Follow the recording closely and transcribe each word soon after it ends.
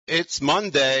It's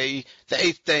Monday, the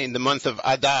 8th day in the month of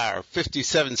Adar,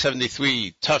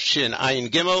 5773, Tafshin Ayin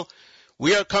Gimel.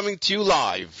 We are coming to you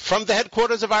live from the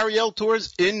headquarters of Ariel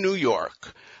Tours in New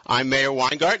York. I'm Meir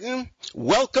Weingarten.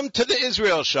 Welcome to the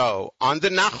Israel Show on the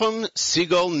Nachum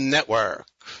Segal Network.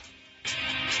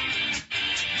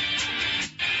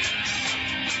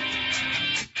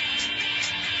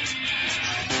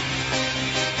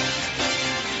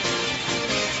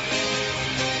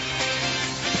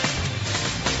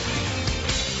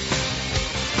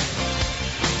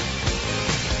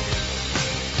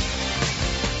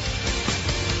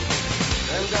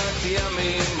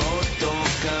 ימים אותו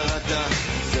קראת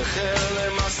זכר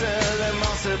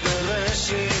למעשה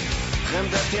בראשית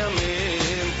חמדת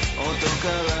ימים אותו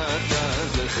קראת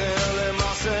זכר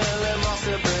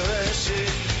למעשה בראשית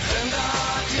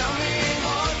חמדת ימים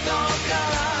אותו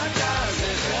קראת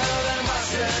זכר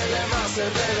למעשה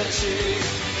בראשית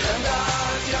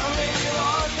חמדת ימים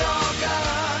אותו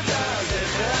קראת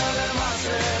זכר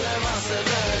למעשה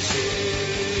בראשית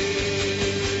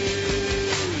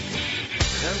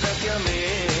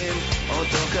ימים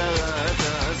אותו קראת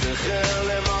זכר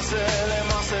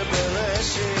למעשה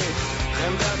בראשית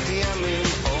חמדת ימים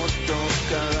אותו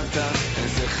קראת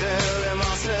זכר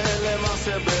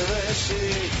למעשה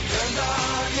בראשית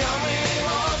חמדת ימים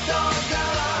אותו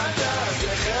קראת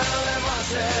זכר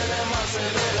למעשה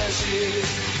בראשית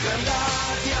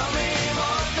חמדת ימים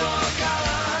אותו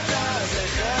קראת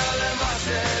זכר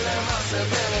למעשה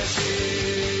בראשית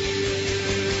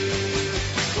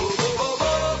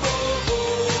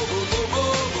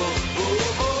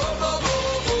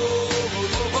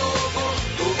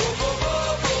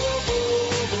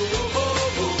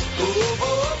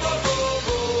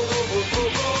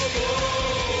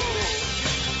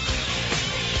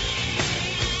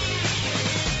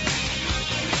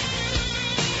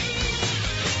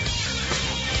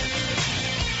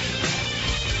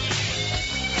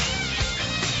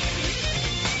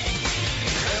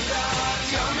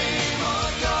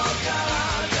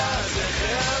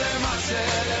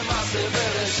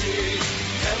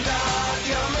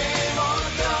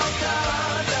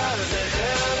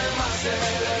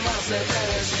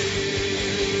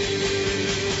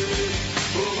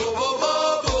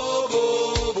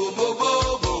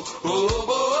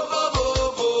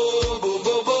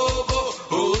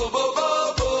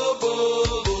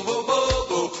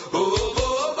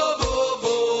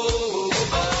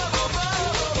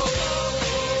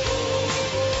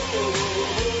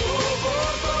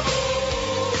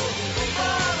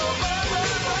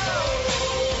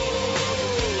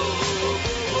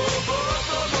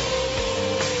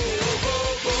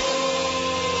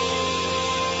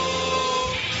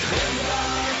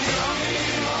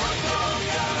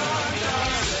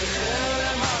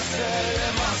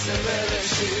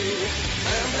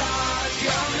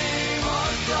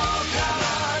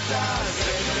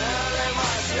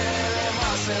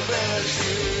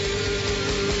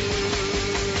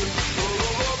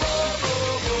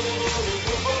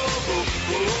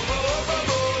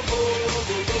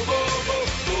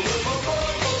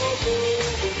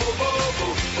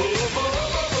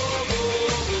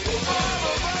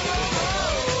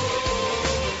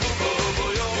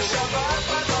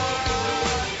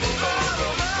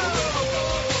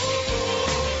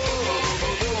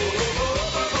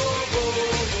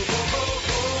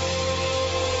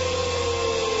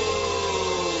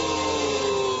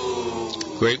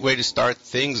Great way to start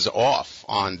things off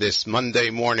on this Monday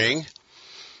morning.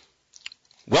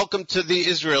 Welcome to the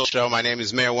Israel Show. My name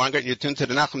is Meir Weingarten. You're tuned to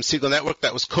the Nachum Segal Network.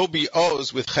 That was Kobe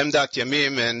Oz with Chemdat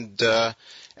Yamim, and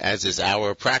as is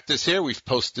our practice here, we've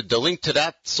posted the link to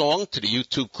that song, to the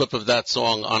YouTube clip of that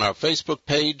song on our Facebook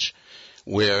page,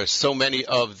 where so many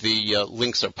of the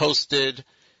links are posted.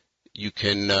 You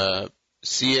can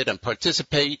see it and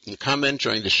participate and comment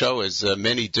during the show, as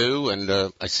many do, and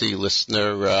I see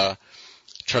listener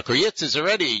Trucker Yitz is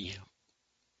already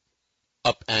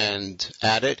up and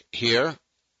at it here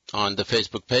on the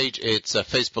Facebook page. It's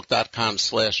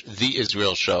facebook.com/The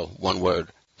Israel Show, one word,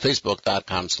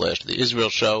 facebook.com/The Israel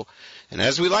Show. And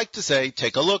as we like to say,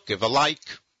 take a look, give a like,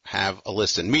 have a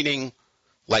listen, meaning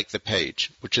like the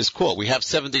page, which is cool. We have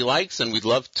 70 likes, and we'd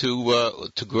love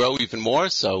to grow even more,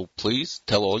 so please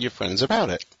tell all your friends about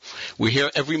it. We're here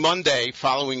every Monday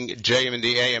following JM in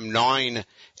the AM, 9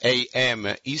 a.m.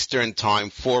 Eastern Time,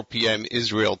 4 p.m.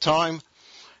 Israel Time,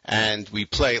 and we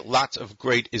play lots of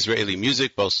great Israeli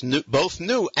music, both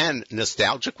new and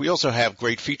nostalgic. We also have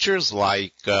great features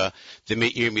like the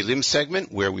Me'ir Milim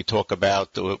segment, where we talk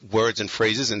about the words and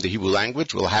phrases in the Hebrew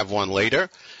language. We'll have one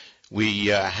later. We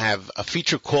have a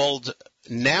feature called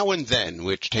Now and Then,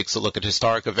 which takes a look at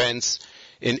historic events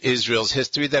in Israel's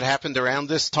history that happened around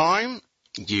this time,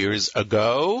 years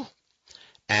ago.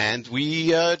 And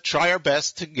we try our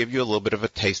best to give you a little bit of a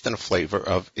taste and a flavor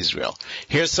of Israel.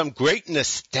 Here's some great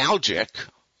nostalgic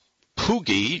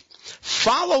Pugi,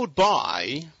 followed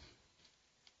by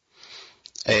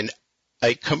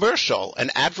a commercial,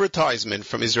 an advertisement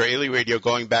from Israeli radio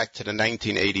going back to the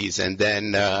 1980s, and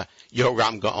then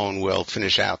Yoram Gaon will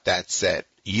finish out that set.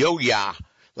 Yoya,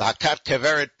 Lakat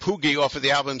Kaveret Pugi off of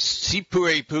the album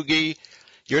Sipurei Pugi.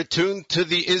 You're tuned to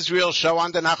the Israel Show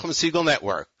on the Nachum Segal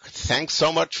Network. Thanks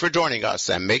so much for joining us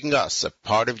and making us a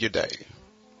part of your day.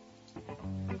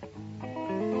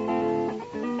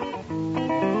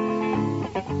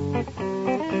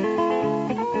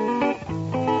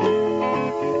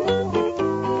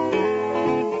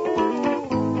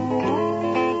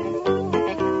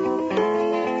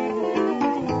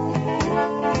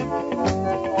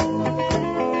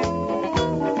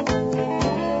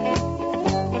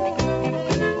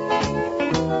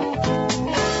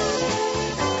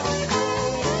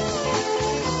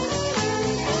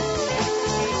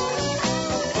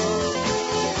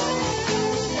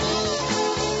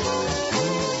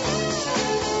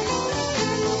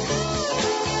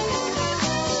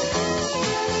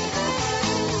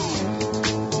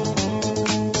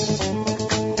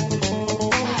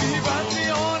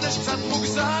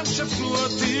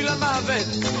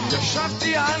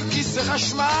 ישבתי על כיסא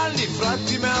חשמל,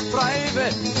 נפרדתי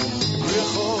מהפרייבט,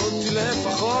 ויכולתי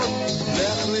לפחות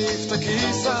להחליף את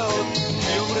הכיסאות,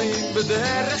 כי אומרים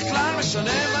בדרך כלל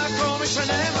משנה מקום,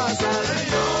 משנה מזל.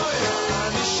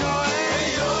 אני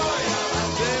שואל,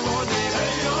 אתם עונים,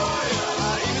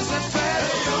 האם זה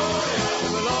פייר?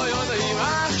 הם לא יודעים,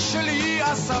 אח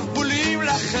שלי אסף בולים,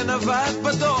 לכן עבד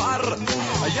בדואר,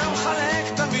 היה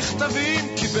מחלק את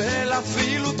המכתבים, קיבל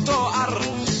אפילו תואר.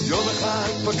 יום אחד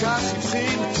פקח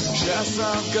הבחין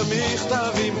שאסף גם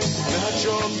מכתבים,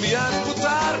 והג'וב מיד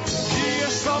פוטר, כי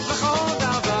יש סוף לכל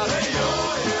דבר.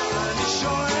 אני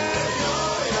שואל,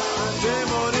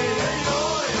 אתם עונים,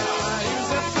 האם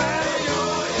זה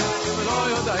פייר? אתם לא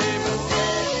יודעים.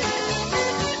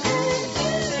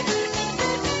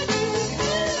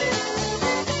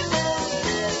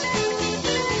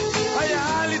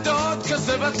 היה לי דוד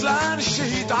כזה בטלן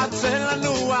שהתעצל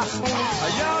לנוח,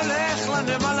 היה הולך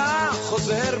לנמלה,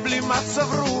 חוזר בלי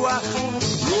מצב רוח.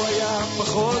 הוא היה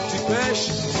פחות טיפש,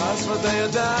 אז ודאי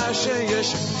ידע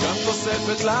שיש גם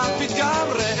תוספת לפתגם,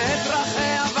 ראה דרכי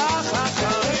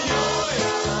הבחר.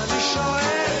 אני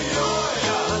שואל,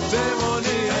 אתם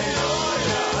עונים,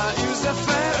 האם זה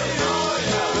פייר?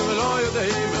 הם לא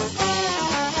יודעים.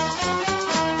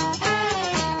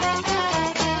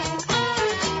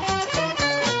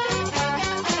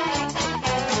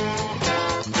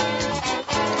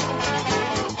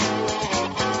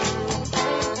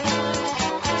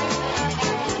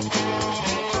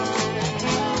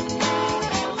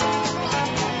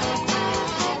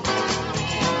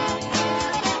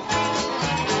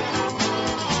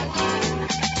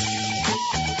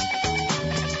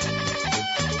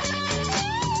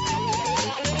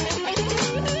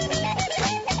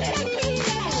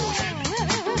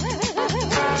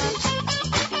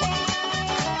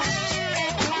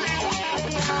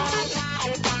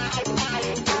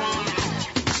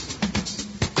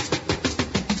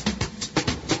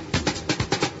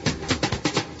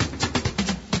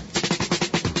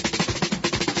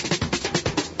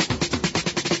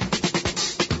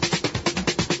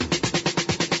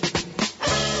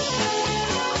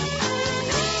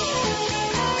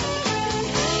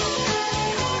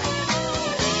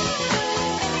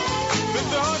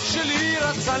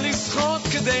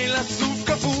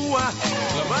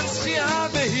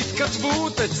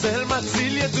 אצל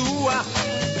מציל ידוע,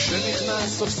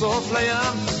 כשנכנס סוף סוף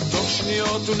לים, תוך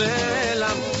שניות הוא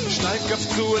נעלם, שניים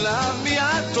קפצו אליו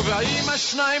מיד, תובעים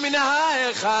השניים מן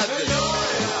האחד.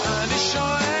 אני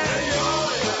שואל,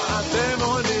 אתם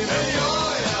עונים,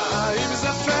 האם זה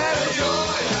פייר?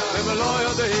 הם לא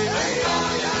יודעים.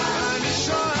 אני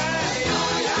שואל,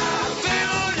 אתם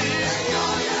עונים,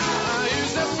 האם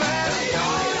זה פייר?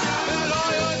 הם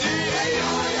לא יודעים.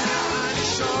 אני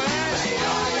שואל,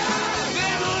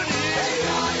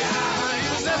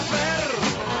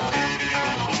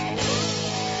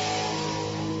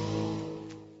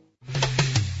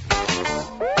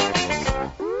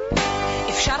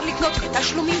 אפשר לקנות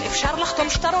בתשלומים, אפשר לחתום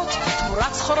שטרות,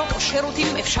 תמורת סחורות או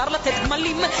שירותים, אפשר לתת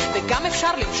גמלים, וגם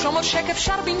אפשר לרשום עוד שק,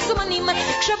 אפשר במזומנים.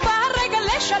 כשבא הרגע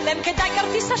לשלם כדאי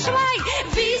כרטיס אשראי,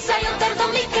 ויזה יותר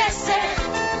טוב מכסף,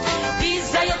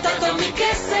 ויזה יותר טוב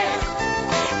מכסף,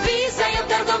 ויזה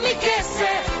יותר טוב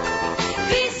מכסף,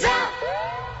 ויזה,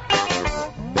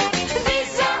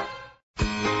 ויזה.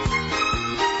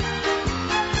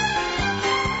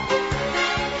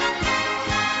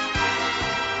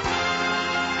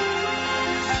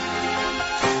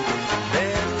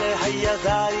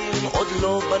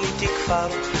 לא בניתי כפר,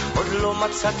 עוד לא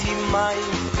מצאתי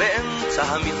מים באמצע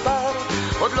המדבר,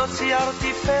 עוד לא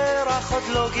ציירתי פרח, עוד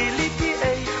לא גיליתי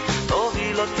איך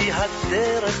תוביל אותי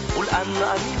הדרך ולאן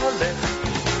אני הולך.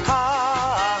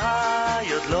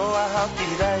 עוד לא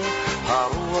אהבתי די,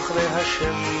 הרוח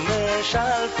והשמש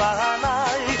על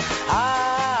פניי.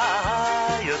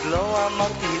 עוד לא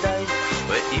אמרתי די,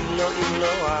 ואם לא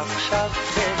עכשיו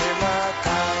ומתי.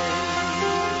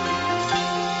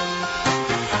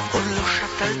 עוד לא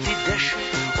שתלתי דשא,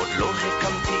 עוד לא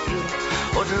הקמתי עיר,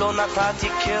 עוד לא נתתי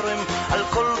כרם על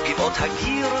כל גבעות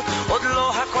הגיר, עוד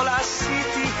לא הכל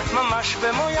עשיתי ממש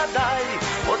במו ידיי,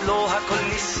 עוד לא הכל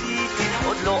ניסיתי,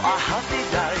 עוד לא אהבתי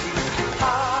די.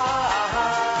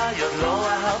 עוד לא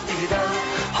אהבתי די,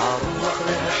 הרוח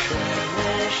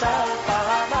והשמש על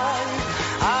פניי.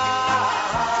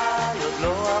 עוד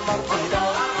לא אמרתי די,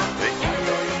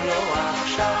 ואם לא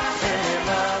עכשיו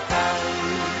ומתי.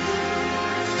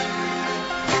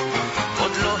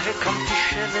 עוד לא הקמתי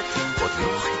שלט, עוד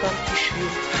לא חיברתי שיר,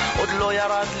 עוד לא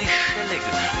ירד לי שלג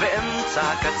באמצע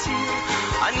הקציר,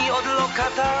 אני עוד לא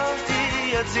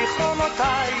כתבתי את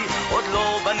זיכרונותיי, עוד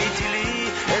לא בניתי לי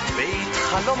את בית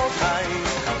חלומותיי.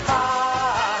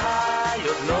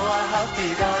 עוד לא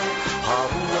אהבתי די,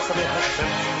 הרוח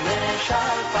והשמש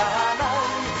על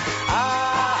פניי.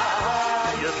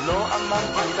 עוד לא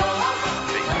אמרתי די,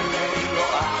 ואם לא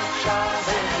עכשיו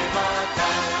ומתי.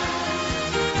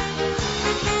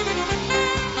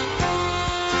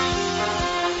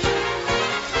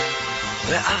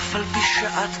 ואף על פי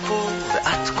שאת פה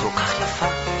ואת כל כך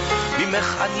יפה,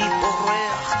 ממך אני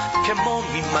בורח כמו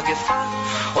ממגפה,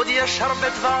 עוד יש הרבה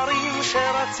דברים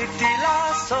שרציתי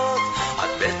לעשות, את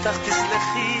בטח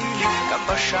תסלחי לי גם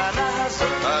בשנה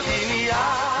הזאת. תגידי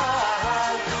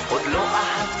עוד לא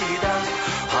אהבתי די,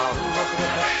 הרוח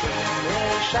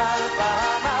והשמש על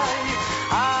פניי.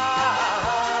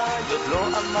 עוד לא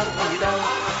אמרתי די,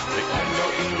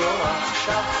 ואם לא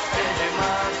עכשיו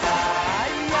ומתי.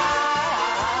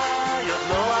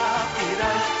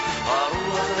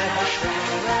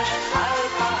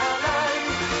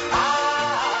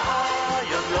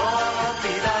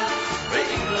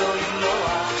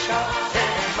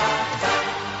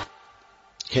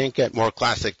 Can't get more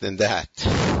classic than that.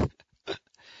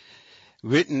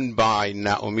 Written by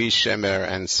Naomi Shemer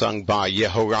and sung by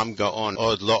Yehoram Gaon,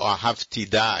 Od Lo Ahavti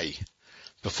Dai.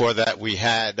 Before that we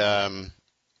had,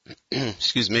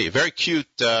 excuse me, a very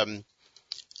cute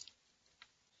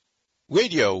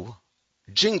radio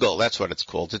jingle, that's what it's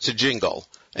called. It's a jingle,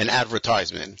 an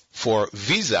advertisement for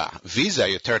Visa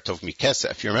Yoter Tov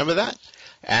Mikesef. You remember that?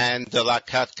 And the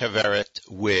Lakat Kaveret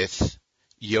with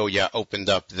Yoya opened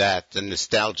up the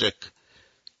nostalgic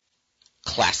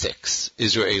classics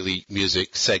Israeli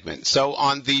music segment. So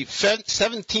on the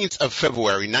 17th of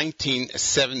February,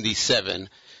 1977,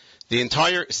 the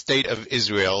entire state of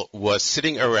Israel was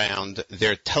sitting around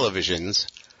their televisions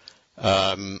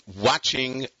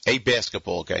watching a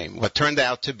basketball game, what turned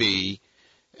out to be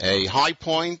a high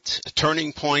point, a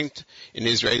turning point in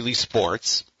Israeli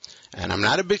sports. And I'm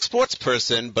not a big sports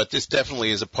person, but this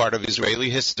definitely is a part of Israeli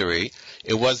history.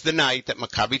 It was the night that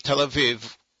Maccabi Tel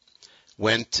Aviv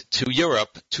went to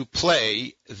Europe to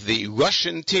play the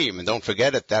Russian team. And don't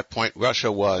forget, at that point,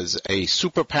 Russia was a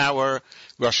superpower.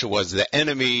 Russia was the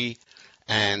enemy.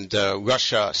 And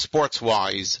Russia,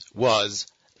 sports-wise, was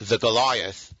the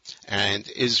Goliath. And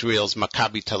Israel's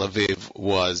Maccabi Tel Aviv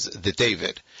was the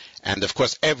David. And, of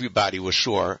course, everybody was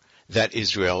sure that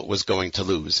Israel was going to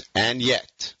lose. And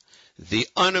yet, the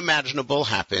unimaginable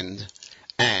happened,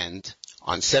 and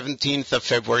on 17th of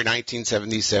February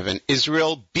 1977,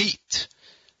 Israel beat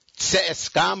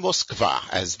CSKA Moskva,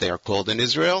 as they're called in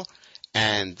Israel,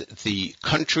 and the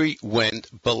country went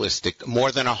ballistic.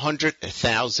 More than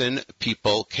 100,000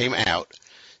 people came out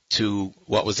to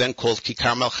what was then called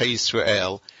Kikar Malchei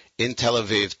Yisrael in Tel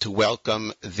Aviv to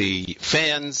welcome the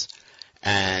fans,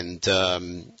 and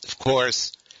of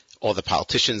course, all the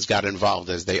politicians got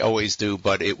involved, as they always do,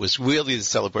 but it was really the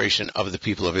celebration of the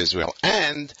people of Israel.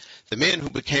 And the man who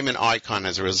became an icon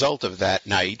as a result of that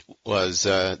night was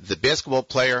the basketball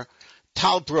player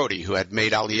Tal Brody, who had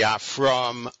made Aliyah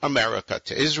from America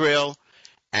to Israel.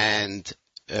 And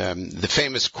the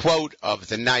famous quote of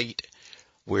the night,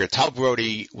 where Tal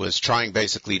Brody was trying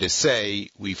basically to say,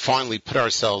 we finally put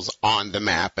ourselves on the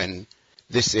map, and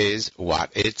this is what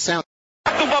it sounds.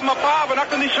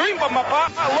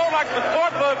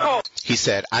 He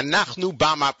said, Anachnu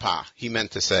b'mapa. He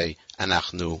meant to say,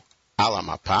 Anachnu ala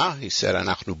mapa. He said,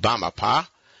 Anachnu b'mapa.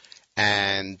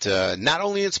 And not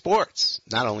only in sports,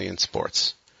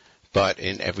 but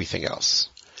in everything else.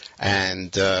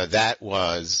 And that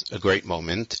was a great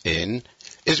moment in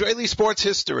Israeli sports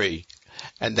history.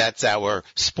 And that's our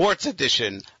sports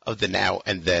edition of the Now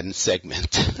and Then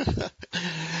segment.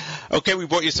 Okay, we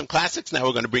brought you some classics. Now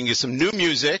we're going to bring you some new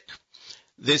music.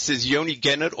 This is Yoni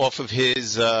Gennett off of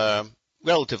his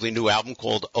relatively new album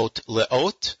called Ot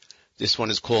Le'ot. This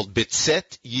one is called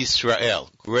Bitzet Yisrael.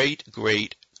 Great,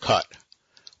 great cut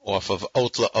off of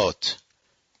Ot Le'ot,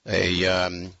 a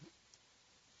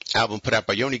album put out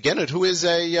by Yoni Gennett, who is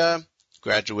a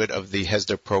graduate of the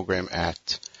Hesder program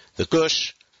at the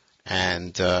Gush,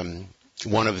 and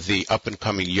one of the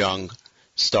up-and-coming young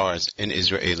stars in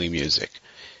Israeli music.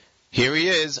 Here he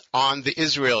is on The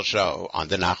Israel Show on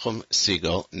the Nachum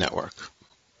Segal Network.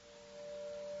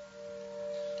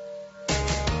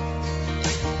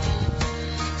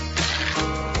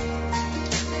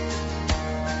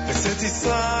 בצאת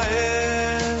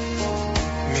ישראל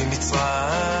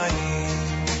ממצרים,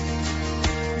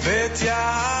 בית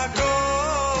יעקב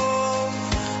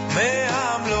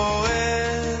מעם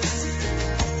לורס,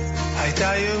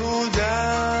 הייתה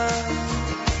יהודה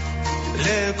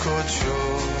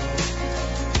לקודשו,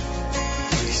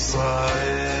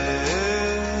 ישראל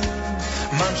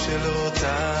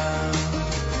ממשלותה,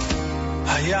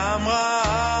 הים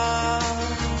רע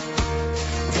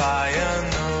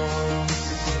וינוס,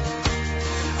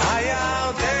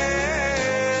 הירדן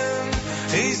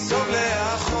ייסוג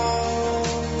לאחור,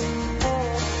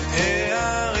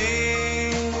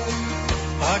 הערים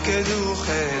רקדו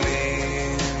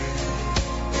חלים,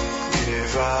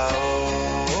 גבעות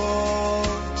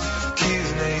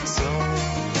כבני צאן,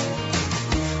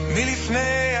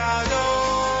 מלפני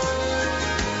אדון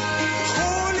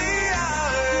חולי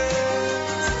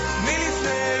הארץ,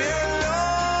 מלפני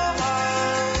אלוהים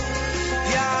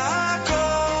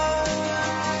יעקב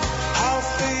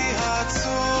ההופכי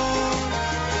הצור,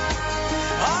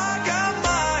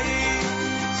 הגמאי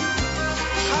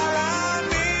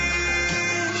חלמיש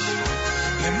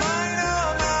למים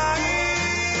המים,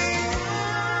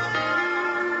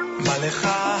 מלך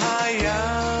הים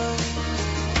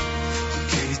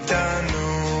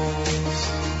תנוס,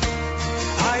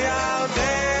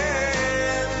 הירדן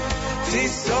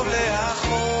תיסוב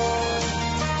לאחור,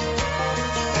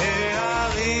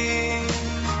 הערים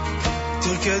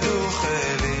תרקדו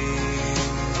חלים,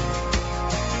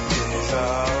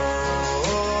 גבעות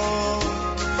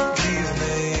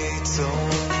כבני צאן,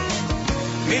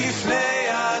 מלפני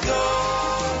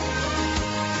אדון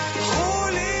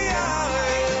חולי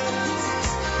הארץ,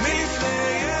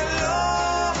 מלפני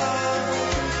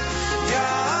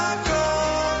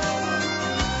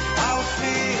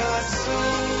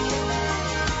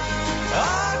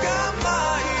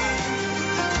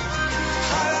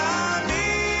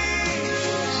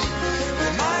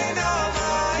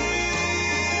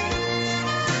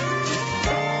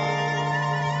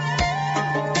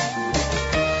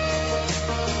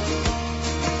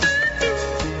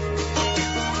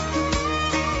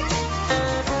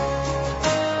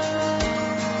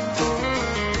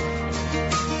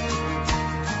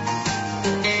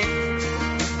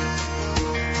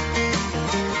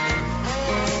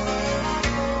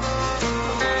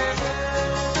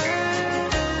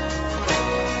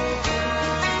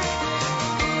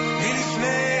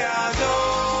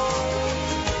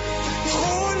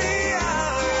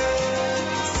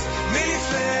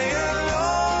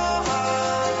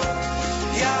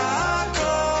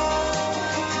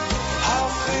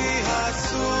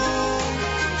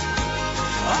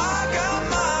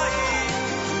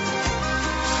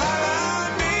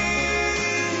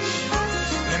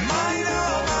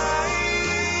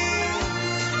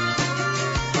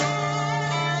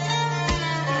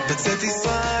בצאת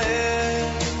ישראל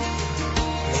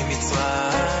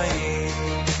ממצרים,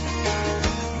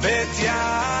 בית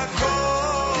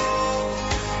יעקב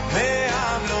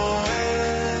מעם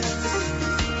לורס,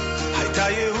 הייתה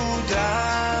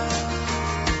יהודה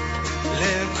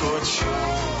לקודשו,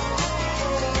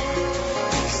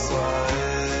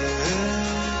 ישראל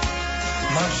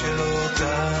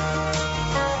ממשלותה,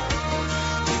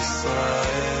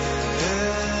 ישראל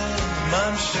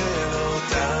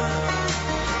ממשלותה,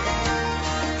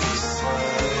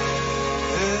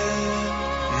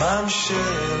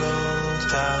 ממשלותה.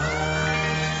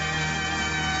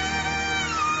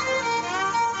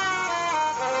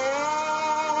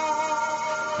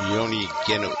 Yoni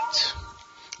Gennett,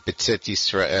 Bitzet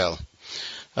Yisrael.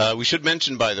 We should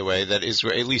mention, by the way, that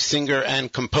Israeli singer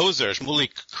and composer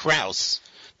Shmulik Kraus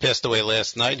passed away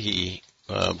last night. He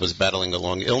was battling a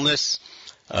long illness.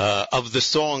 Of the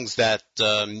songs that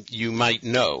you might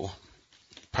know,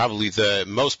 probably the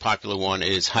most popular one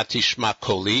is Hatishma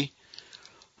Koli,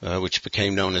 which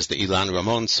became known as the Ilan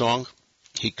Ramon song.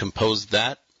 He composed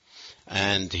that.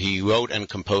 and he wrote and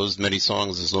composed many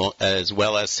songs as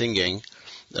well as singing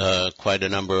quite a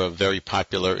number of very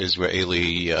popular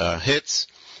Israeli hits.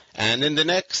 And in the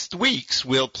next weeks,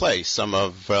 we'll play some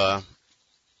of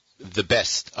the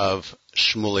best of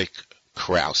Shmulik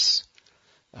Kraus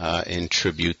in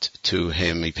tribute to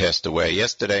him. He passed away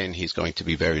yesterday, and he's going to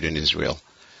be buried in Israel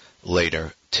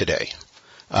later today.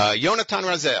 Yonatan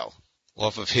Razel,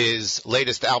 off of his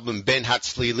latest album, Ben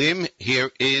Hatzlilim,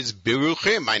 here is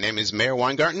Biruchim. My name is Meir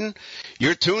Weingarten.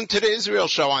 You're tuned to the Israel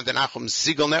Show on the Nachum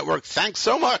Segal Network. Thanks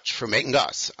so much for making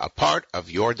us a part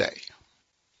of your day.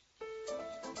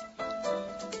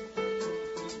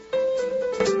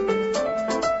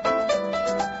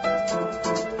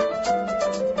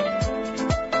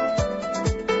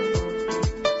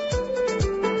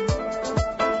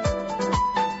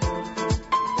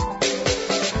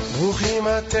 ברוכים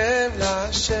אתם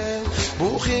להשם,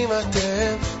 ברוכים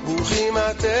אתם, ברוכים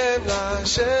אתם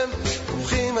להשם,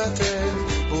 ברוכים אתם,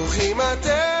 ברוכים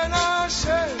אתם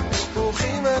להשם,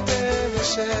 ברוכים אתם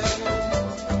להשם.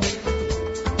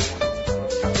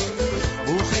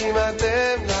 ברוכים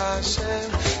אתם להשם,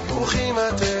 ברוכים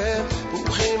אתם,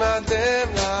 ברוכים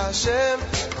אתם להשם,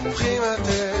 ברוכים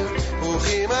אתם,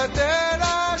 ברוכים אתם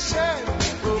להשם,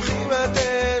 ברוכים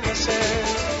אתם להשם.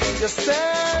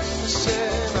 יוסף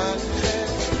השם עליכם,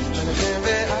 עליכם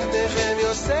ועליכם,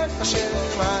 יוסף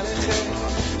השם עליכם,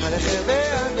 עליכם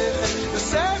ועליכם,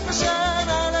 יוסף השם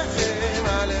עליכם,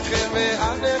 עליכם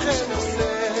ועליכם,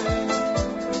 יוסף.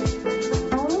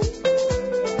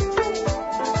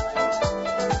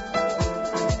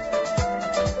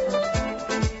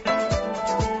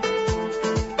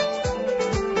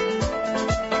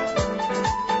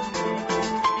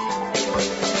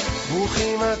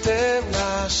 ברוכים אתם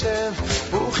להשם,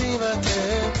 ברוכים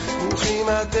אתם, ברוכים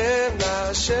אתם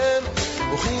להשם,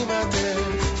 ברוכים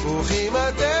אתם, ברוכים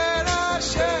אתם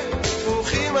להשם,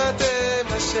 ברוכים אתם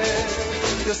להשם.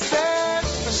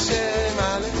 יוסף השם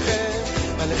עליכם,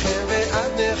 עליכם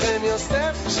ועליכם,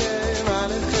 יוסף השם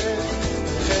עליכם,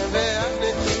 עליכם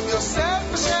ועליכם,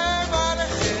 יוסף השם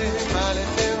עליכם,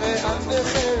 עליכם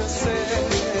ועליכם, יוסף.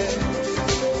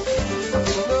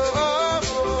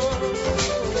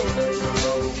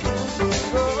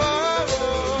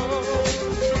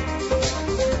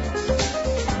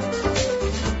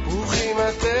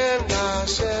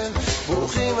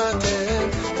 ברוכים אתם,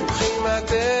 ברוכים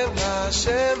אתם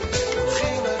להשם,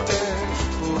 ברוכים אתם,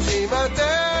 ברוכים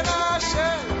אתם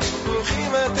להשם,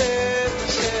 ברוכים אתם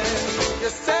להשם.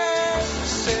 יוסף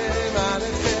השם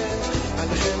עליכם,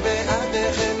 עליכם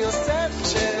ועליכם, יוסף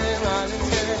השם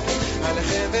עליכם,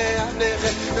 עליכם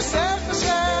ועליכם, יוסף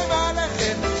השם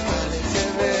עליכם, עליכם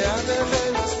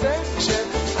ועליכם, יוסף השם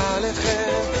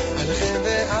עליכם, עליכם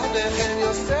ועליכם,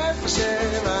 יוסף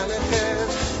השם עליכם,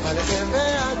 עליכם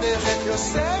ועליכם,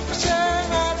 יוסף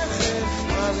השם עליכם,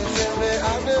 עליכם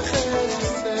ועליכם,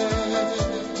 יוסף.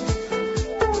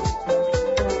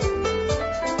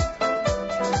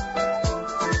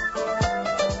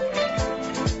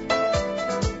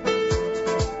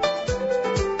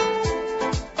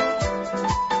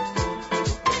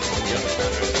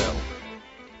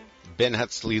 Ben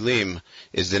Hatzlilim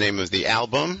is the name of the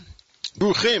album.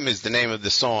 Bruchim is the name of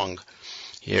the song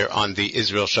here on the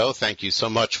Israel Show. Thank you so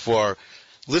much for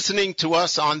listening to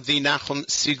us on the Nachum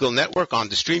Segal Network on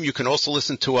the stream. You can also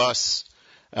listen to us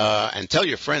and tell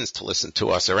your friends to listen to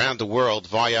us around the world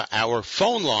via our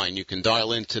phone line. You can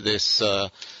dial into this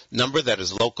number that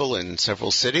is local in several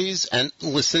cities and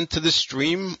listen to the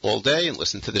stream all day and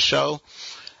listen to the show.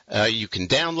 You can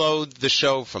download the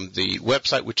show from the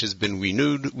website, which has been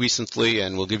renewed recently,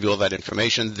 and we'll give you all that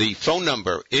information. The phone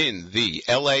number in the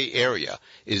LA area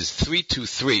is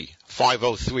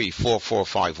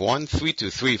 323-503-4451,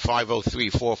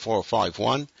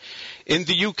 323-503-4451. In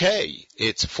the UK,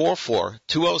 it's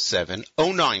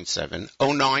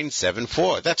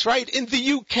 44-207-097-0974. That's right, in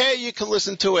the UK you can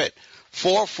listen to it.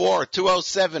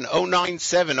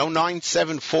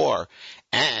 44-207-097-0974.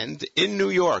 And in New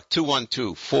York,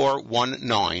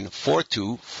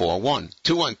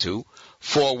 212-419-4241.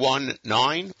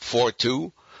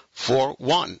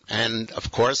 212-419-4241. And,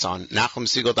 of course, on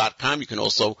NachumSegal.com, you can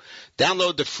also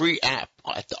download the free app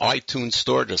at the iTunes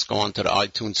Store. Just go onto the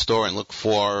iTunes Store and look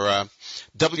for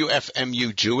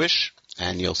WFMU Jewish,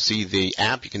 and you'll see the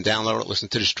app. You can download it, listen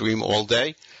to the stream all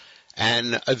day.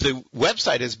 And the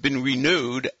website has been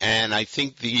renewed, and I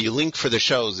think the link for the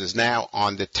shows is now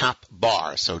on the top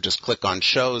bar. So just click on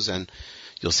shows, and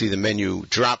you'll see the menu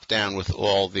drop down with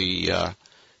all the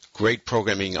great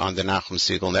programming on the Nachum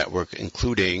Segal Network,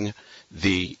 including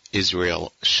the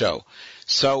Israel Show.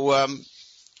 So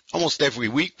Almost every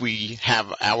week we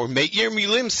have our Me'ir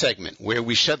Milim segment where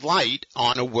we shed light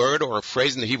on a word or a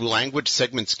phrase in the Hebrew language.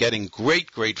 Segment's getting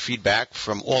great feedback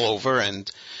from all over,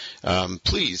 and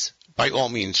please, by all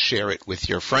means, share it with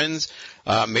your friends.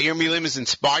 Me'ir Milim is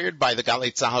inspired by the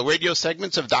Galei Tzahal radio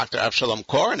segments of Dr. Avshalom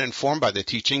Kor and informed by the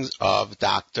teachings of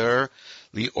Dr.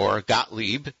 Lior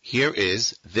Gottlieb. Here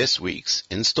is this week's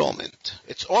installment.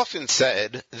 It's often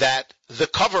said that the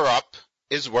cover-up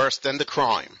is worse than the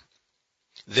crime.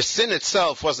 The sin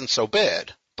itself wasn't so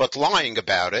bad, but lying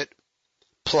about it,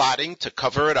 plotting to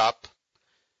cover it up,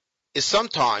 is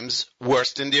sometimes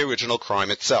worse than the original crime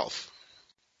itself.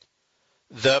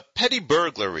 The petty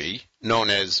burglary, known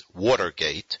as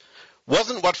Watergate,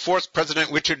 wasn't what forced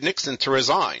President Richard Nixon to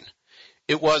resign.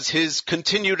 It was his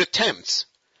continued attempts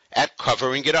at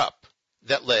covering it up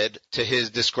that led to his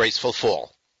disgraceful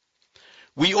fall.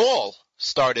 We all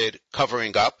started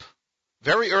covering up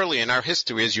very early in our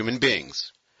history as human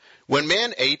beings. When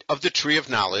man ate of the tree of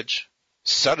knowledge,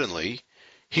 suddenly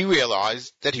he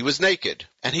realized that he was naked,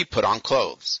 and he put on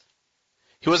clothes.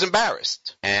 He was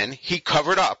embarrassed, and he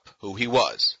covered up who he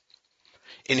was.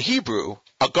 In Hebrew,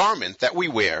 a garment that we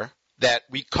wear, that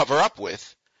we cover up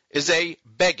with, is a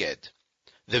beged.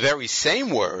 The very same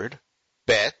word,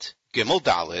 bet, gimel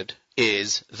daled,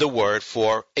 is the word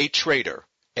for a traitor,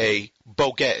 a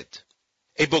boged.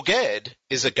 A boged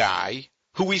is a guy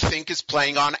who we think is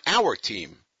playing on our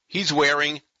team. He's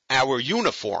wearing our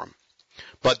uniform.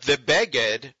 But the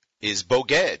beged is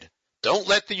boged. Don't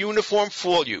let the uniform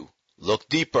fool you. Look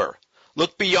deeper.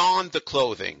 Look beyond the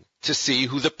clothing to see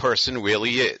who the person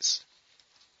really is.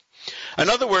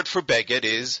 Another word for beged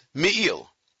is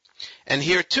me'il. And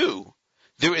here too,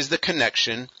 there is the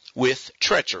connection with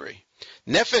treachery.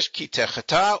 Nefesh ki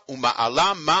techata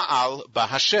uma'ala ma'al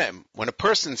ba'Hashem. When a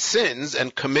person sins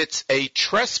and commits a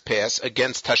trespass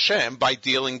against Hashem by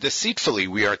dealing deceitfully,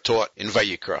 we are taught in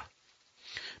Vayikra.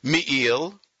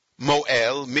 Mi'il,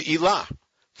 mo'el, mi'ilah.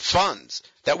 Funds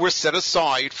that were set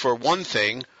aside for one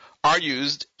thing are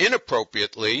used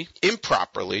inappropriately,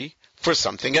 improperly, for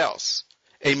something else.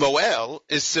 A mo'el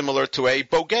is similar to a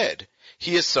boged.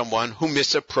 He is someone who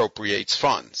misappropriates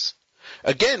funds.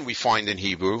 Again, we find in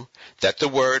Hebrew that the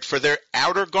word for their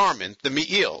outer garment, the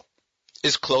mi'il,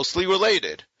 is closely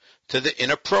related to the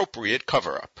inappropriate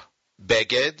cover-up.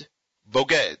 Beged,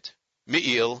 boged,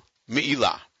 mi'il,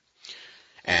 mi'ilah.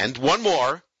 And one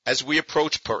more as we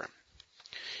approach Purim.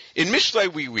 In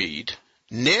Mishlei we read,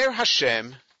 Ner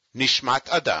Hashem nishmat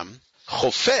Adam,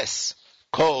 chofes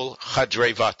kol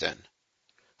chadrei vaten.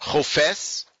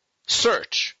 Chofes,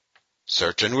 search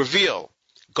and reveal.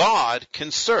 God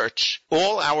can search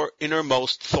all our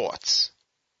innermost thoughts.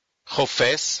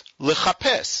 Chofes,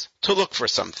 lechapes, to look for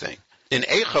something. In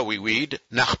Eicha we read,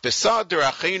 Nachpesa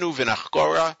derachenu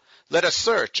v'nachgora, let us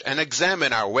search and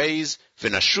examine our ways,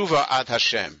 v'nashuva ad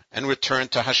Hashem, and return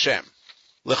to Hashem.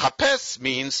 Lechapes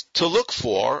means to look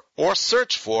for or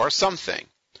search for something.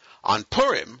 On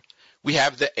Purim, we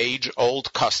have the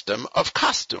age-old custom of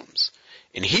costumes.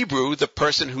 In Hebrew, the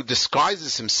person who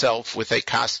disguises himself with a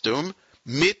costume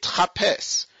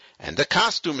mitchapes, and the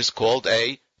costume is called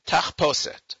a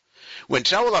tachposet. When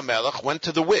Shaul HaMelech went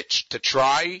to the witch to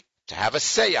try to have a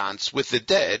seance with the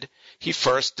dead, he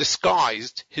first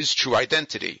disguised his true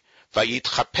identity.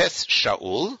 Vayitchapes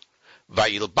Shaul,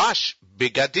 vayilbash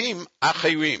bigadim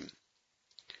achirim.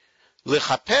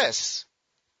 Lechapes,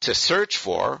 to search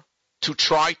for, to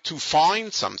try to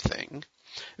find something.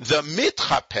 The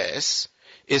mitchapes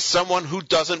is someone who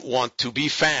doesn't want to be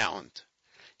found.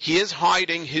 He is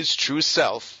hiding his true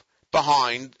self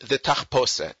behind the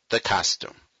tachposet, the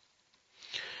costume.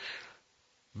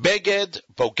 Beged,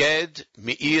 boged,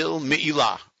 mi'il,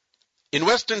 mi'ilah. In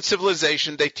Western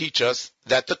civilization, they teach us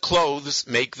that the clothes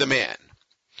make the man.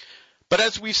 But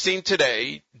as we've seen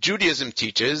today, Judaism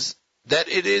teaches that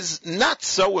it is not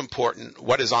so important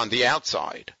what is on the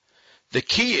outside. The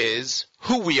key is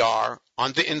who we are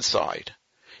on the inside.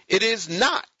 It is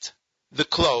not the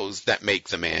clothes that make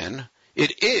the man.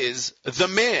 It is the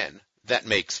man that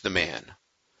makes the man.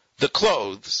 The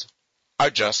clothes are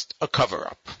just a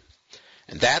cover-up.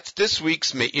 And that's this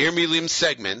week's Me'ir Milim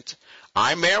segment.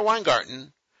 I'm Meir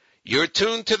Weingarten. You're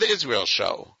tuned to the Israel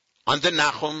Show on the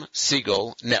Nachum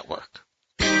Segal Network.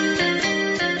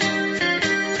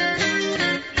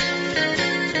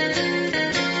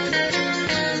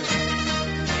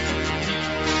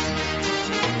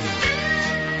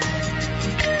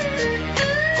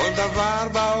 דבר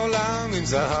בעולם עם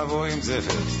זהב או עם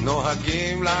זפת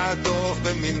נוהגים לעטוף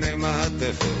במיני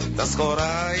מעטפת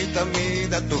הסחורה היא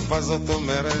תמיד עטופה זאת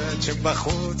אומרת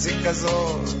שבחוץ היא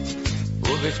כזאת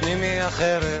ובפנים היא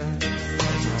אחרת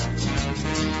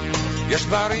יש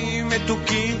דברים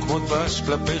מתוקים כמו דבש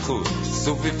כלפי חוץ,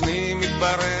 ובפנים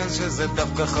מתברר שזה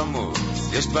דווקא חמור.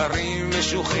 יש דברים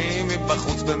משוחים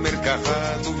מבחוץ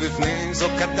במרקחת, ובפנים זו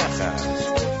קדחת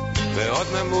ועוד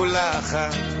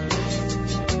ממולחת.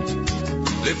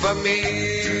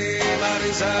 לפעמים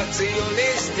אריזה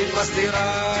ציוניסטית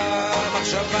מסתירה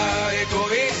מחשבה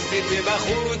אגואיסטית,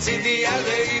 מבחוץ אידיאל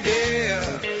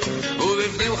ואידאה,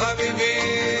 ובפנים חביבי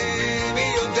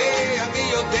מי יודע,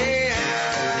 מי יודע.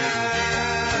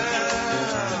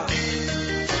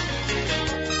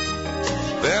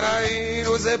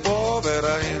 וראינו זה פה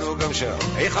וראינו גם שם,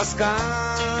 איך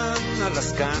עסקן על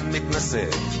עסקן מתנשא,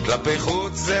 כלפי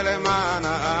חוץ זה למען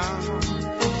העם,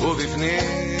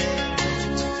 ובפנים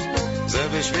זה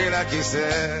בשביל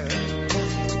הכיסא.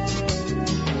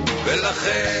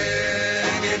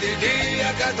 ולכן ידידי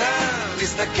הקטן,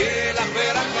 תסתכל אך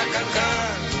ורק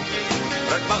בקנקן,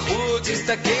 רק בחוץ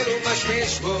תסתכל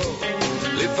ומשמיש בו.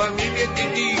 לפעמים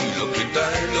ידידי לא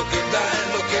כדאי, לא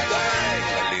כדאי, לא כדאי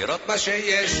לראות מה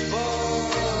שיש בו,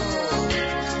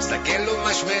 תסתכל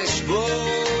ומשמיש בו.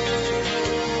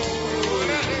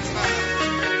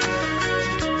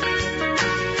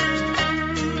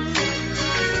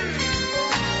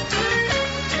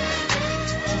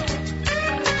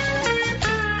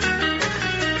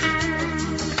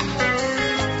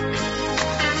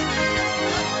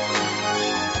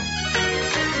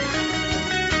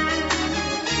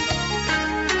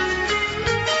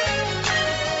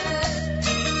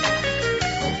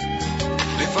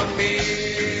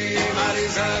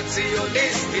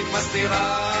 ציוניסטית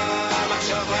מסתירה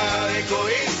מחשבה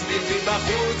אגואיסטית,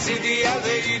 מבחוץ אידיאל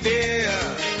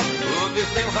ואידאה,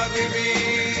 ובפנים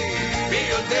חביבי מי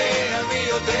יודע, מי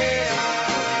יודע.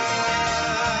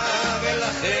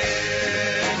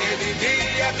 ולכן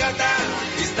ידידי הקטן,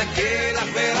 תסתכל אך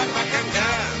ורק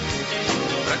בקנקן,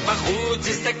 רק בחוץ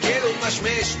תסתכל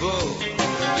ומשמש בו.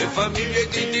 לפעמים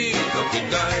ידידי לא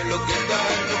כדאי, לא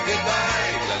כדאי, לא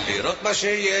כדאי לראות מה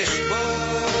שיש בו,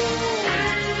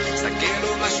 תסתכל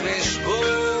ומשמש בו.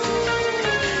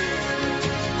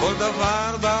 כל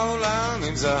דבר בעולם,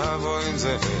 עם זהב או עם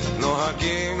זפת,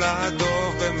 נוהגים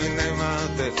לעטוף במיני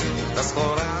מעטפת.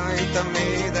 הסחורה היא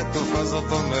תמיד עטופה,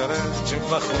 זאת אומרת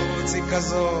שבחוץ היא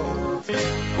כזאת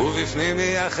ובפנים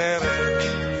היא אחרת.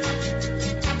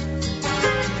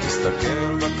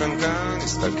 תסתכל בקנקן,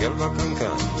 תסתכל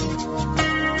בקנקן,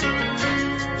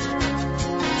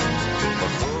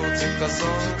 בחוץ היא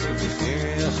כזאת ובפנים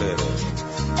היא אחרת.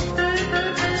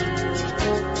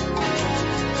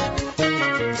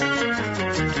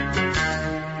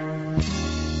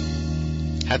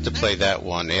 Had to play that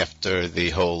one after the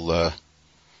whole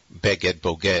Beged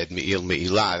Boged Me'il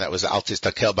Me'ilah. That was Al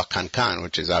Tistakel B'Kankan,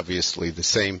 which is obviously the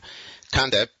same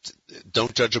concept.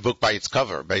 Don't judge a book by its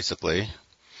cover, basically,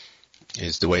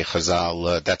 is the way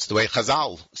Chazal, that's the way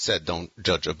Chazal said, don't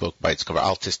judge a book by its cover.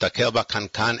 Al Tistakel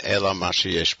B'Kankan Ela Ma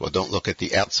Sheyesh Bo. Don't look at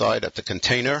the outside, at the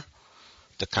container.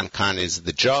 The kankan is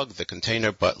the jug, the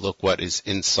container, but look what is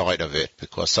inside of it,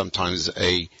 because sometimes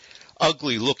a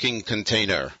ugly-looking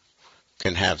container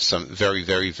can have some very,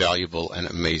 very valuable and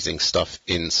amazing stuff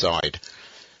inside.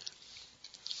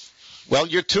 Well,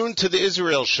 you're tuned to the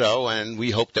Israel Show, and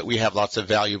we hope that we have lots of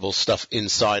valuable stuff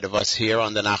inside of us here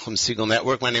on the Nachum Segal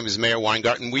Network. My name is Meir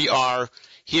Weingarten. We are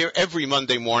here every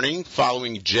Monday morning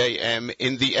following JM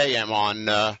in the AM on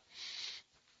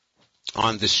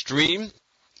the stream.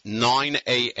 9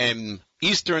 a.m.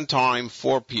 Eastern Time,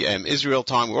 4 p.m. Israel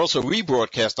Time. We're also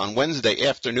rebroadcast on Wednesday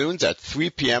afternoons at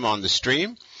 3 p.m. on the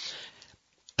stream.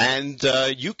 And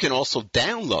you can also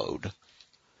download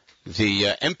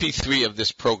the MP3 of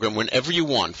this program whenever you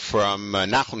want from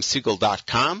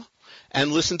NachumSegal.com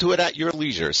and listen to it at your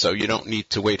leisure. So you don't need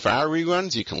to wait for our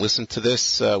reruns. You can listen to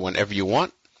this whenever you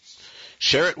want.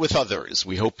 Share it with others.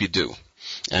 We hope you do.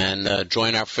 And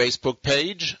join our Facebook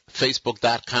page,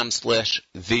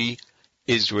 facebook.com/The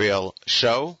Israel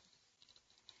Show.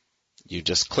 You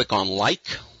just click on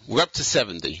like. We're up to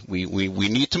 70. We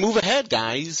need to move ahead,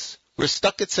 guys. We're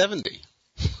stuck at 70.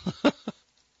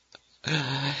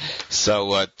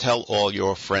 So tell all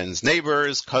your friends,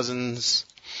 neighbors, cousins,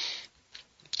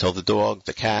 tell the dog,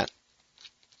 the cat,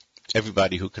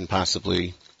 everybody who can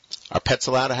possibly. Are pets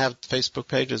allowed to have Facebook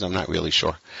pages? I'm not really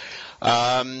sure.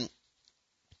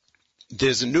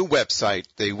 There's a new website.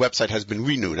 The website has been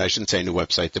renewed. I shouldn't say new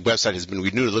website. The website has been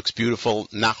renewed. It looks beautiful.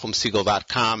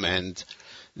 NachumSegal.com, and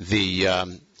the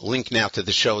link now to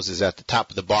the shows is at the top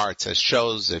of the bar. It says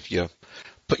shows. If you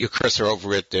put your cursor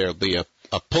over it, there'll be a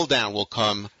pull-down will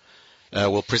come,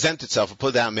 will present itself, a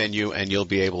pull-down menu, and you'll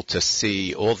be able to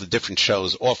see all the different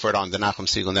shows offered on the Nachum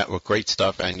Segal Network. Great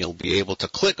stuff, and you'll be able to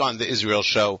click on the Israel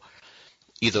Show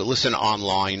either listen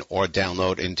online or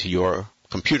download into your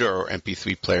computer or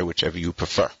MP3 player, whichever you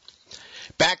prefer.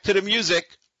 Back to the music.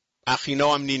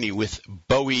 Achinoam Nini with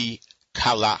Bowie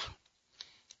Kala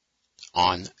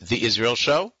on The Israel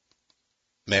Show.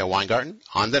 Meir Weingarten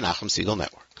on the Nachum Segal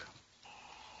Network.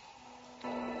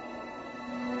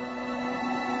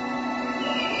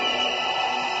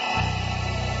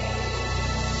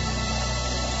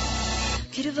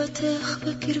 קרבתך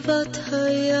בקרבת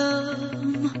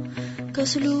הים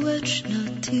גזלו את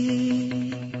שנתי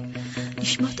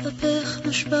נשמת אפך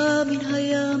נשבה מן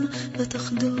הים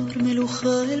ותחדור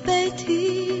מלוכה אל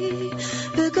ביתי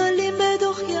בגלים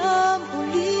בדוח ים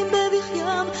עולים בביך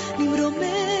ים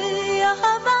למרומי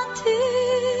אהבתי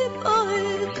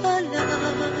בואי קלה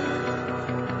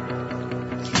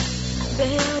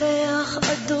בירח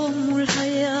אדום מול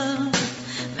הים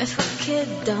מפקד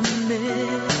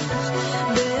דמך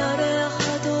בירח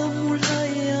אדום מול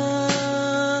הים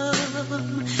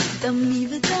דמי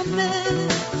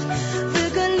ודמך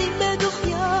וגלים בדוח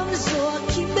ים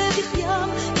זועקים בביך ים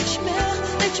את שמך,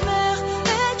 את שמך,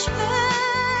 את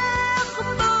שמך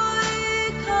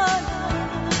בואי קלה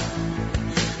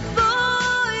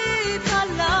בואי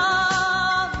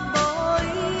קלה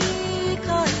בואי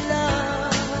קלה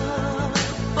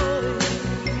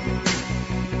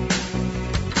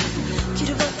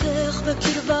קרבתך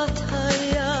בקרבת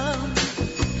הים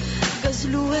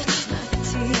גזלו את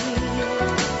שנתי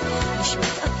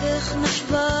נשמת אפך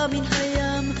נשבה מן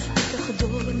הים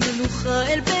ותחדור מלוכה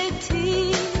אל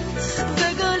ביתי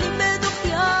וגלים בדוח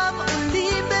ים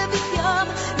עולים בביך ים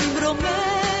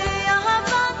למרומי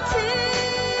אהבתי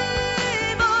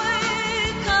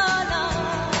בואי קלה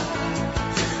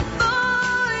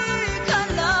בואי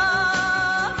קלה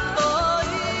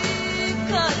בואי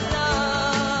קלה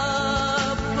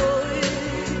בואי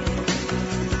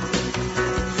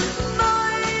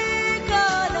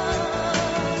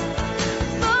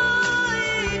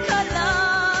קלה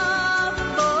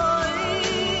בואי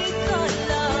קלה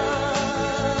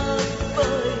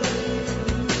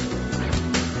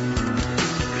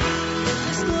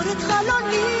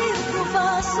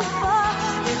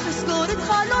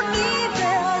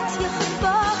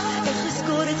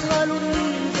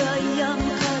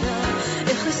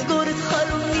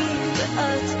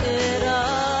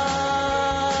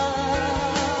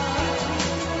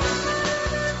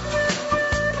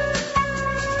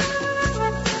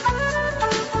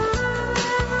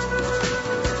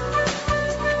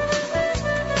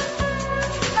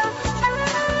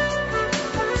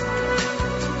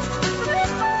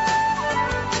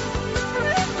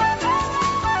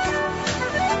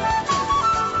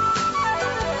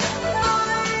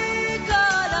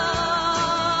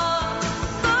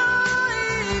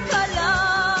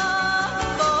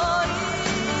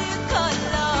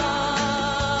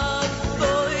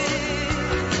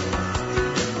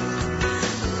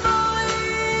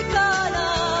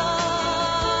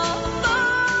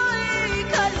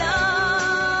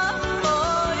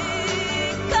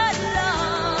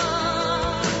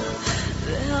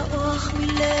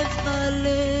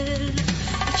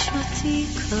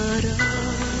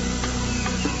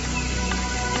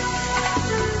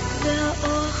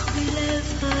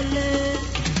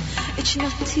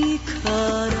שנתי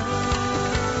קרה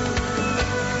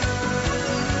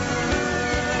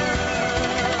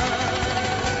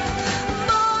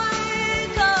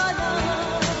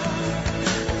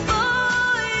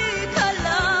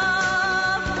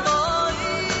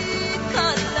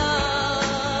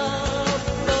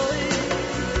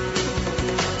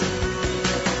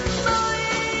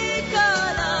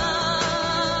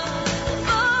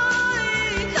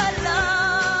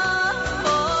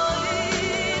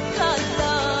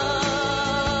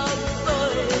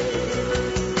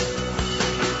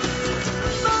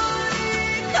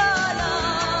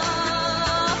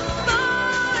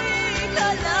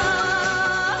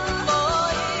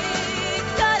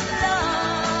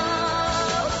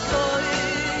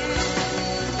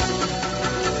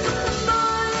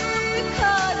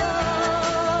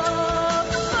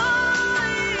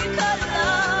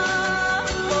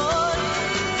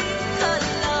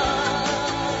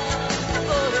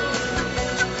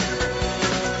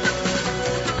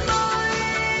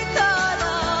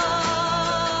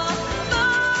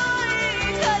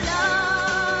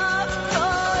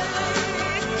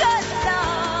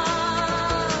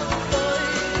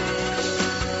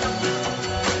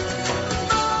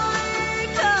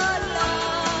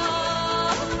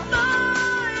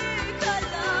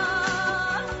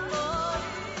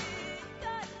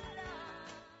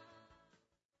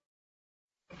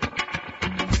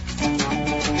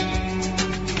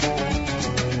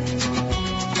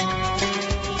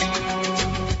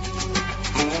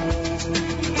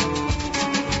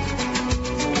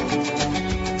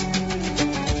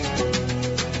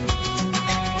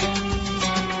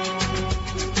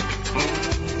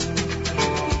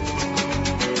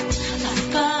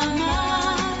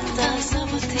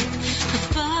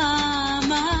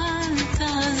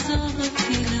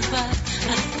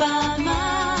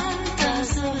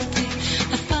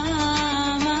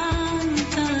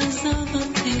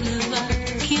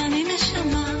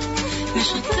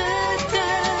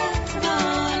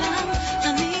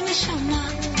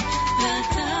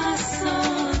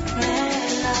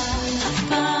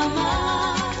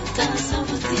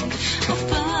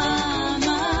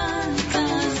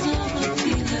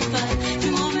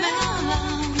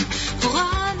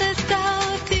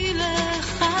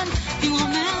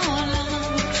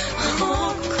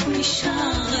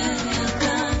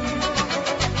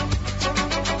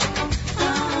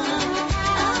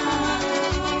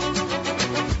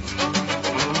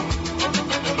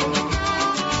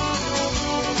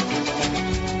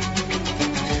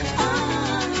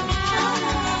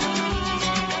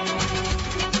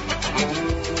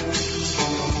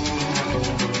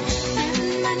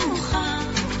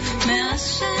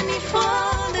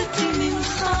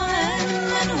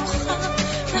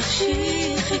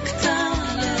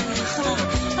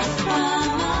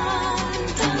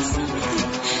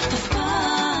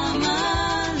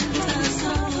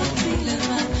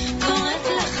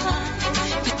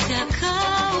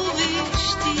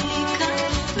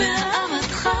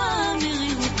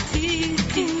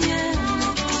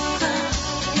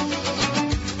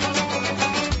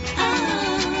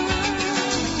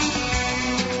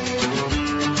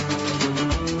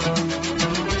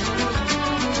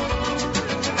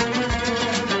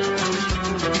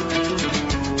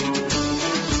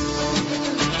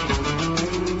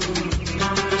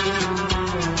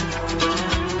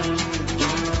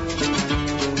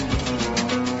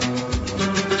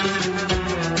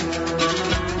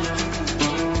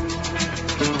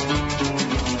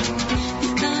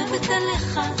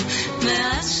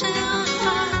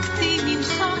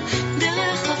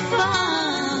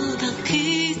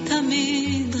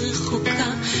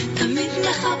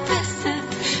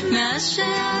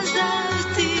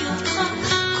שעזבתי אותך,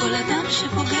 כל אדם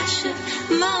שפוגשת,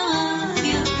 מה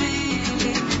יביא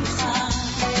לי ממך?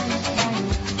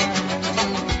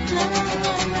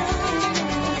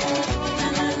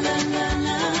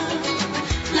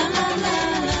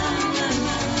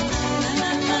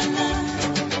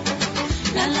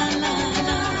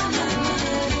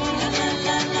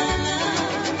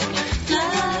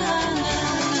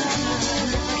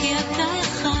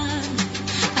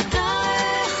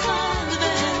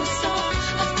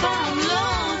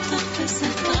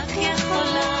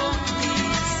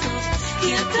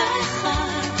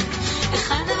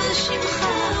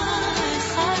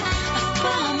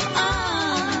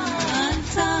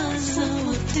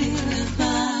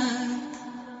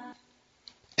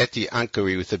 Eti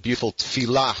Ankari with a beautiful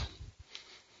tefillah,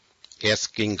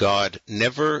 asking God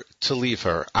never to leave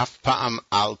her. Af pa'am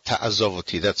al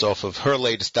ta'azovoti. That's off of her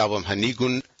latest album,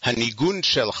 Hanigun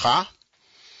Shelcha.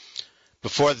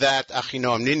 Before that,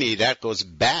 Achinoam Nini, that goes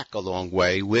back a long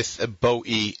way with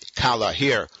Boi Kala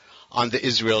here on the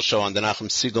Israel Show on the Nachum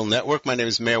Segal Network. My name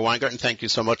is Meir Weingarten. Thank you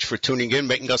so much for tuning in,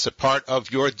 making us a part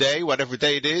of your day, whatever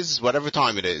day it is, whatever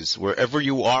time it is, wherever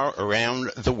you are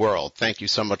around the world. Thank you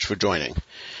so much for joining.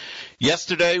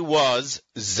 Yesterday was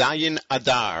Zayin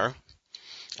Adar,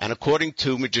 and according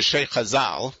to Midrashei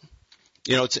Chazal,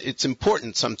 it's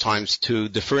important sometimes to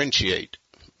differentiate.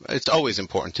 It's always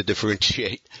important to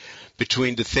differentiate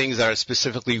between the things that are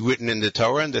specifically written in the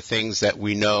Torah and the things that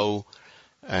we know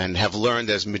and have learned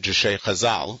as Midrashei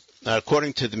Chazal.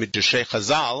 According to the Midrashei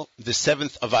Chazal, the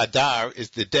 7th of Adar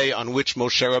is the day on which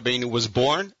Moshe Rabbeinu was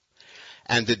born,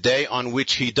 and the day on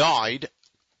which he died,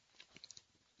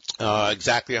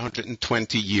 exactly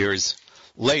 120 years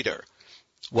later.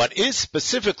 What is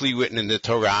specifically written in the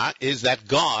Torah is that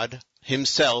God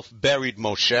himself buried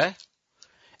Moshe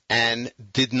and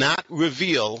did not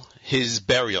reveal his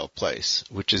burial place,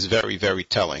 which is very, very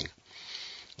telling.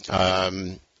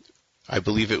 I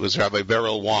believe it was Rabbi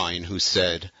Beryl Wine who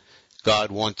said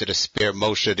God wanted to spare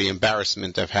Moshe the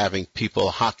embarrassment of having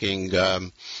people hawking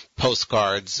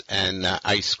postcards and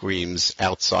ice creams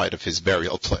outside of his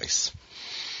burial place.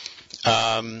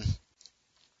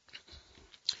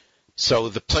 So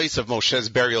the place of Moshe's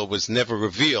burial was never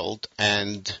revealed,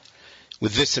 and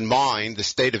with this in mind, the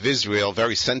state of Israel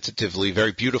very sensitively,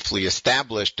 very beautifully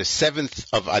established the 7th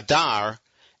of Adar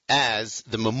as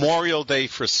the memorial day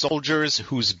for soldiers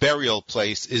whose burial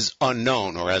place is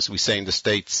unknown, or as we say in the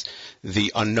States,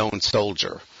 the unknown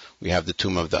soldier. We have the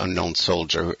tomb of the unknown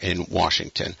soldier in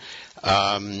Washington.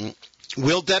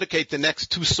 We'll dedicate the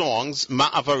next two songs,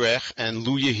 Ma'avarech and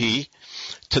Lu Yehi,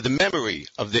 to the memory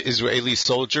of the Israeli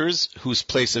soldiers whose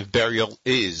place of burial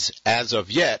is, as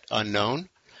of yet, unknown,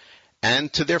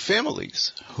 and to their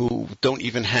families who don't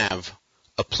even have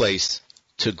a place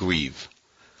to grieve.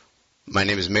 My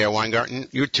name is Meir Weingarten.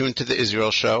 You're tuned to the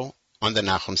Israel Show on the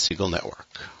Nachum Segal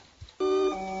Network.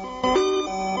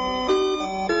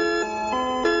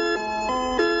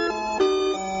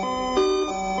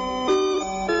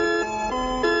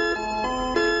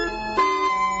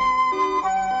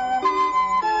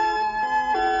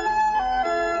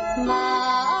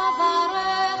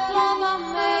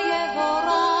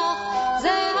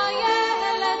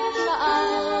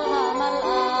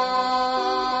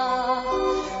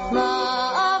 מה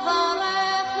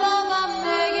אברך לו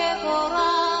במה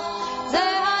יבורך, זה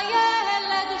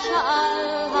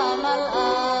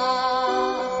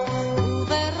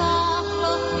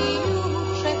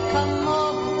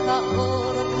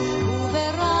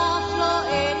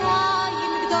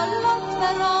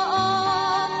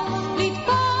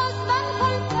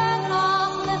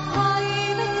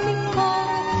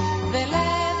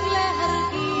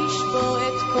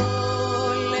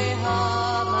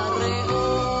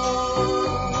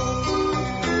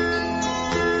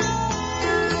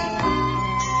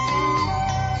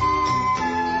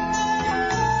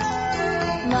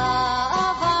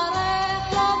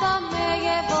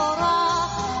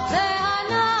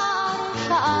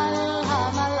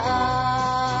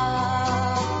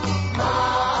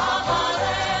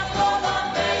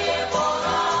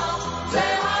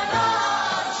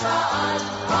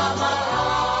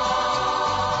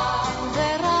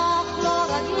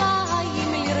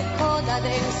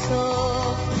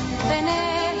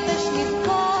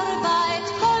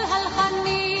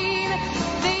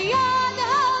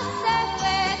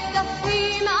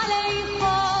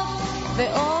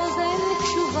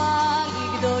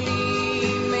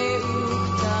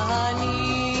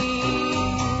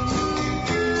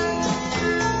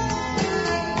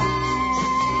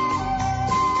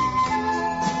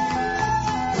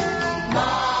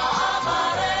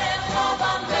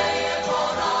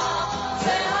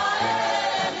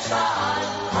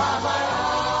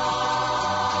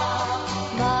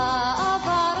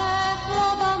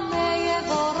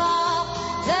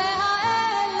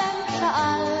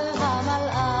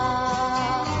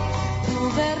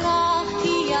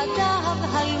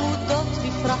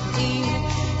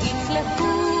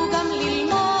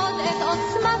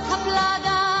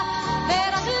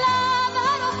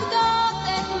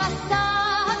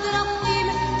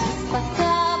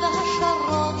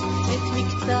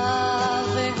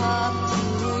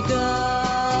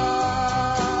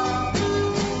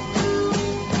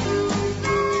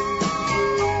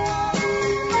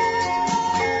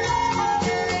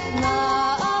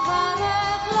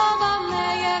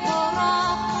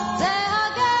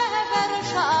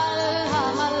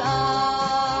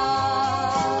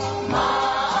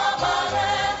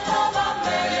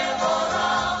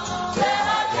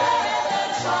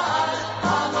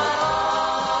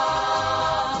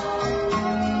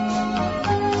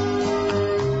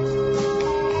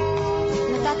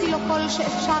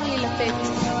לי לתת,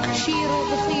 שיר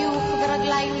וחיוך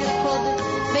ורגליים לרקוד,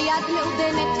 ויד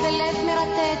מעודנת ולב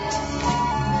מרטט.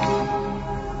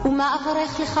 ומה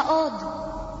אברך לך עוד?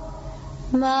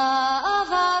 מה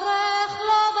אברך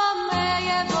לא במה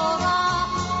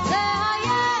יבורך, זה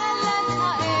הילד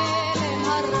האלם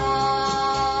הרע.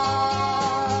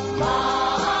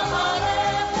 מה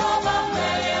אברך לא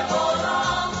במה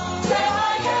יבורך, זה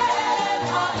הילד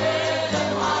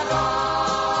האלם הרע.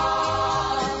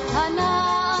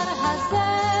 הנער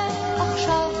הזה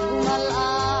עכשיו הוא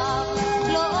מלאך,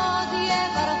 לא עוד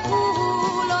יברכו,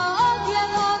 לא עוד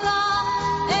יבורך.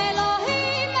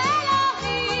 אלוהים,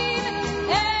 אלוהים,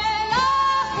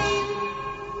 אלוהים,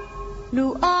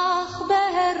 לו אך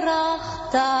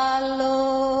בהרחת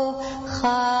לו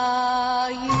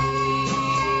חיים.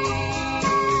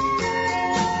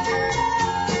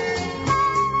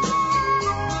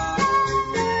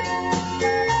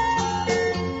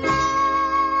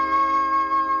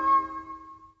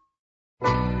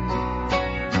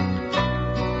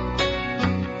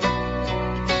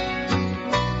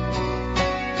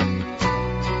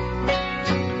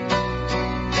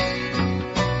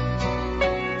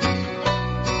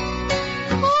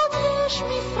 עוד יש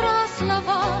מפרש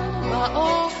לבן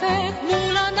באופק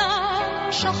מול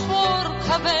ענן שחור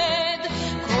כבד,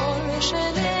 כל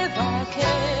שנבקש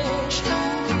לו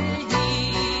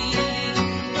יהי.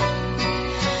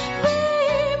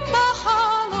 ואם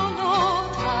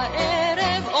בחלונות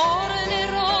הערב אור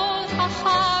נרות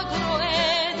החג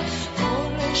רועד,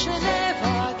 כל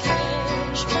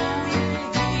שנבקש לו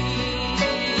יהי.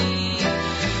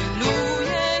 לו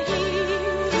יהי,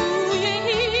 לו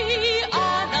יהי,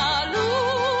 אנא לו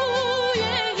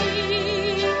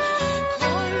יהי,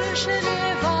 כל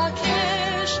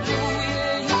שנבקש לו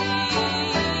יהי.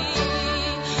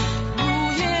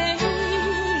 לו יהי,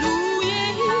 לו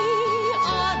יהי,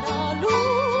 אנא לו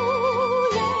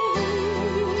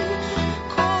יהי,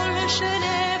 כל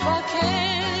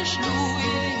שנבקש לו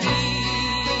יהי.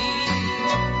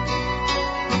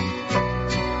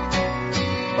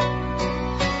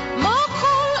 מה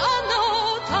כל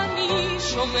ענות אני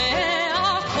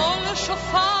שומע, כל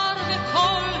שופר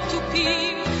וכל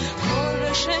תופים,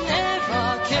 כל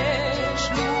שנבקש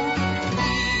לו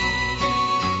יהי.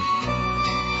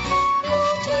 לא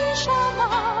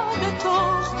תשמע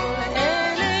בתוך כל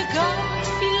אלה גם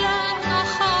תפילה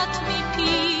אחת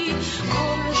מפי,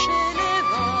 כל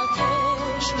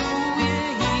שנבקש לו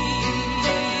יהי.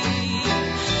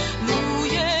 לו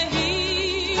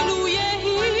יהי, לו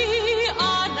יהי,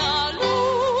 אנא לו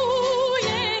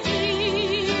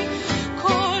יהי,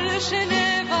 כל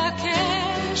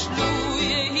שנבקש לו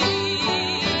יהי.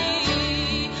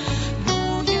 לו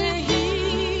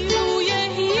יהי, לו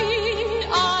יהי,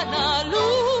 אנא לו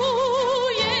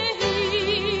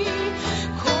יהי,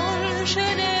 כל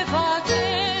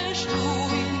שנבקש לו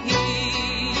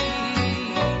יהי.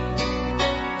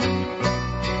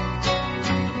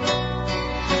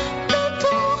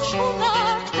 בתוך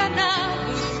שכונה קטנה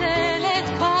מוצלת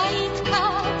בית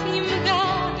קט עם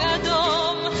גג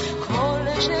אדום, כל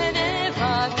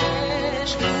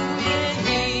שנבקש לו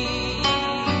יהי.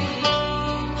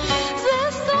 זה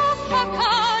סוף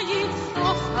הקיץ,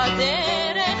 סוף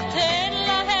הדרך, תן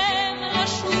להם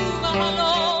לשוב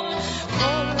החלום,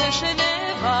 כל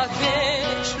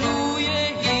שנבקש לו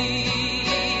יהי.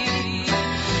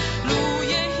 לו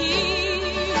יהי,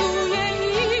 לו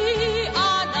יהי,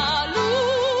 אנא לו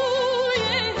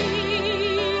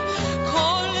יהי,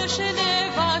 כל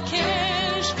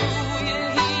שנבקש לו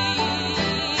יהי.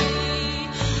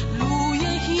 לו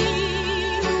יהי,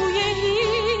 לו יהי,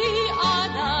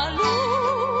 אנא לו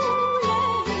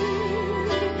יהי,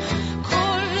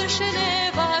 כל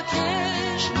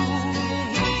שנבקש לו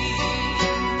יהי.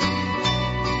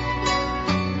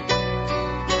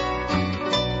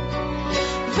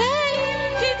 ואם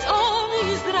פתאום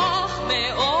יזרח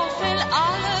מאופל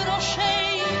על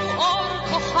ראשנו אור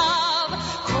כוכב,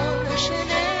 כל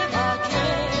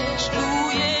שנבקש לו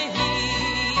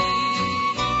יהי.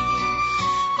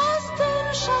 אז תן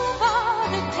שלווה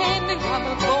ותן גם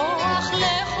כוח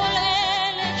לכל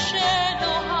אלה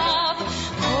שנאהב,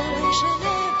 כל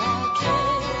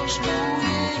שנבקש לו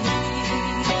יהי.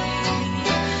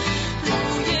 לו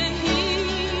יהי,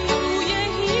 לו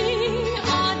יהי,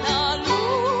 אנא לו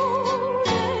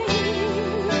יהי,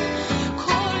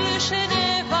 כל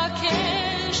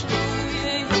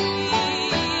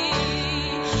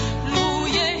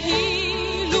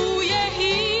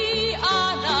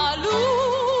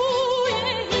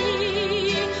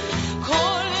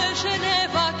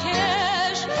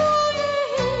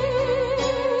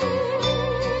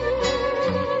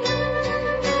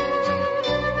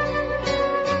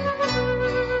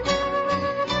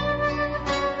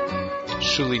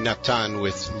Shuli Natan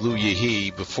with Lu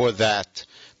Yehi. Before that,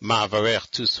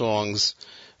 Ma'avarech, 2 songs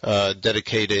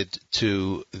dedicated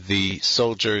to the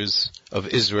soldiers of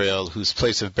Israel whose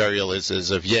place of burial is as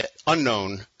of yet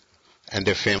unknown, and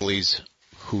their families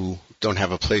who don't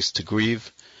have a place to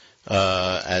grieve.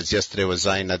 As yesterday was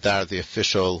Zayin Adar, the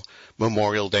official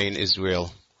Memorial Day in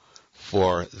Israel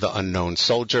for the unknown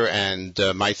soldier. And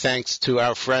my thanks to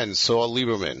our friend Saul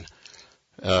Lieberman,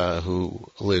 who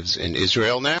lives in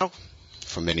Israel now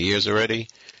for many years already,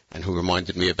 and who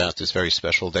reminded me about this very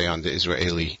special day on the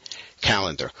Israeli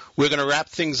calendar. We're going to wrap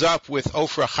things up with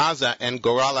Ofra Chaza and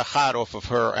Goral Achad off of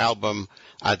her album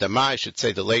Adama. I should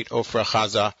say the late Ofra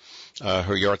Chaza.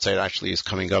 Her yahrzeit actually is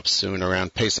coming up soon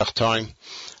around Pesach time.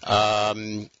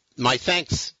 My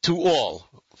thanks to all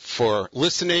for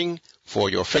listening, for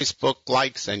your Facebook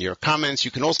likes and your comments.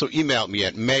 You can also email me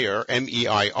at Meir,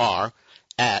 M-E-I-R,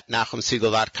 at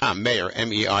NachumSiegel.com. Meir,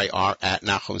 M-E-I-R, at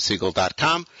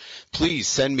NachumSiegel.com. Please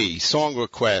send me song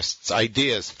requests,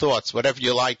 ideas, thoughts, whatever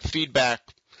you like, feedback.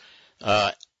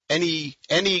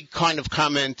 Any kind of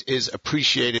comment is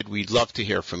appreciated. We'd love to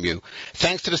hear from you.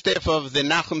 Thanks to the staff of the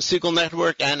Nachum Siegel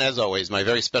Network, and as always, my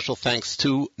very special thanks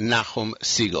to Nachum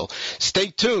Siegel. Stay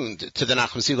tuned to the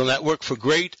Nachum Siegel Network for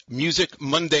great Music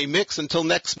Monday mix until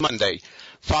next Monday.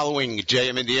 Following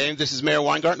JM in the AM, this is Meir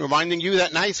Weingarten reminding you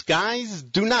that nice guys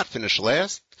do not finish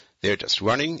last. They're just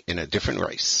running in a different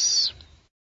race.